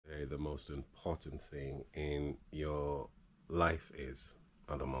say the most important thing in your life is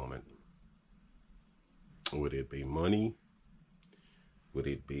at the moment? Would it be money? Would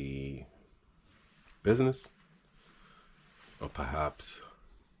it be business? Or perhaps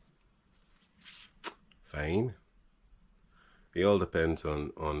fame? It all depends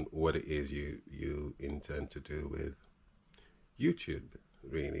on what it is you intend to do with YouTube,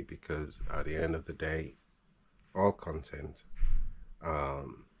 really, because at the end of the day, all content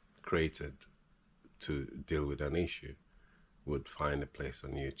created to deal with an issue would find a place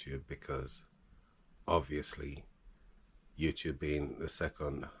on YouTube, because obviously YouTube being the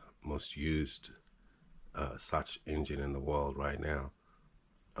second most used search engine in the world right now,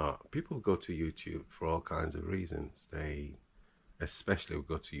 people go to YouTube for all kinds of reasons. They especially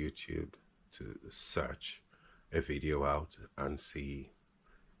go to YouTube to search a video out and see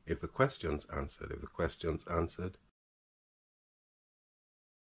if the question's answered. If the question's answered,